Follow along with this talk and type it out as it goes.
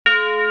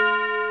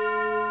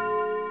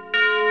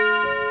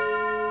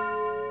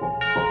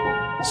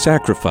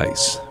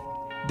Sacrifice.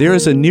 There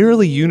is a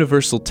nearly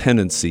universal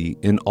tendency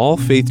in all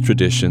faith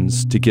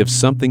traditions to give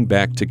something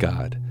back to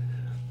God.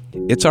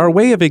 It's our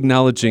way of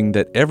acknowledging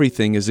that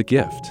everything is a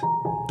gift.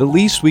 The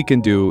least we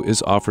can do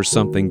is offer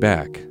something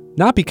back,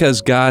 not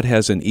because God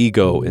has an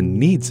ego and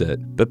needs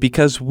it, but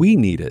because we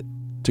need it,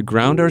 to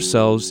ground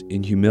ourselves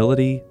in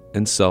humility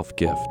and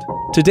self-gift.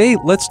 Today,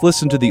 let's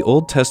listen to the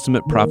Old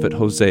Testament prophet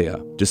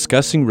Hosea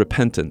discussing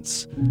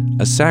repentance,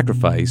 a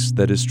sacrifice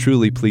that is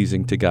truly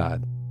pleasing to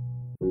God.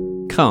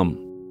 Come,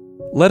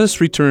 let us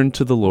return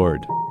to the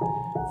Lord,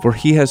 for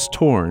he has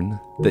torn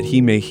that he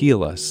may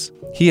heal us.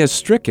 He has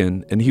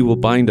stricken and he will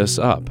bind us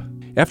up.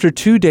 After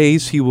 2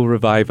 days he will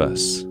revive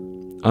us.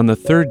 On the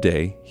third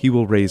day he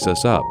will raise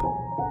us up,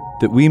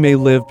 that we may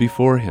live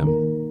before him.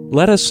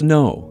 Let us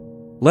know.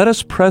 Let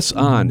us press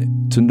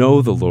on to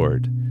know the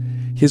Lord.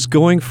 His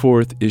going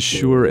forth is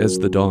sure as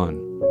the dawn.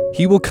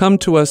 He will come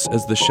to us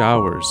as the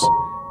showers,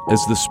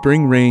 as the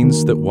spring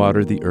rains that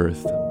water the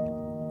earth.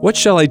 What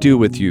shall I do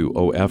with you,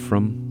 O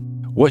Ephraim?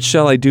 What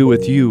shall I do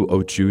with you,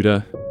 O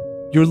Judah?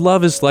 Your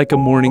love is like a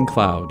morning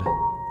cloud,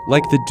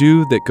 like the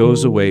dew that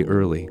goes away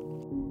early.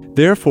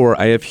 Therefore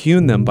I have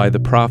hewn them by the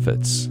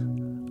prophets.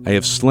 I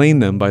have slain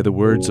them by the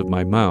words of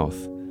my mouth,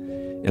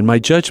 and my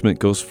judgment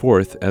goes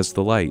forth as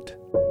the light.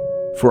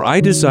 For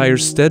I desire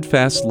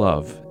steadfast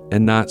love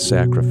and not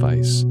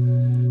sacrifice,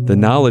 the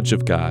knowledge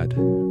of God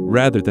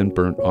rather than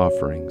burnt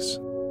offerings.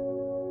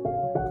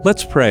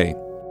 Let's pray.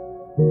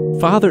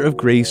 Father of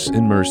grace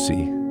and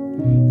mercy,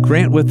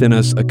 grant within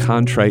us a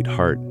contrite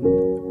heart,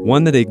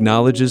 one that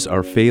acknowledges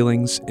our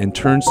failings and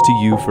turns to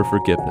you for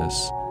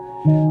forgiveness.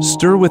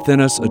 Stir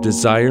within us a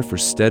desire for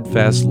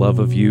steadfast love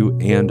of you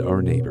and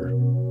our neighbor.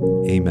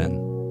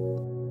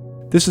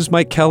 Amen. This is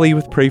Mike Kelly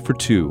with Pray for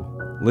Two.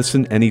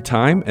 Listen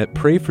anytime at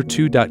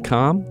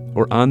prayfor2.com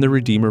or on the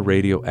Redeemer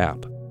Radio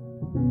app.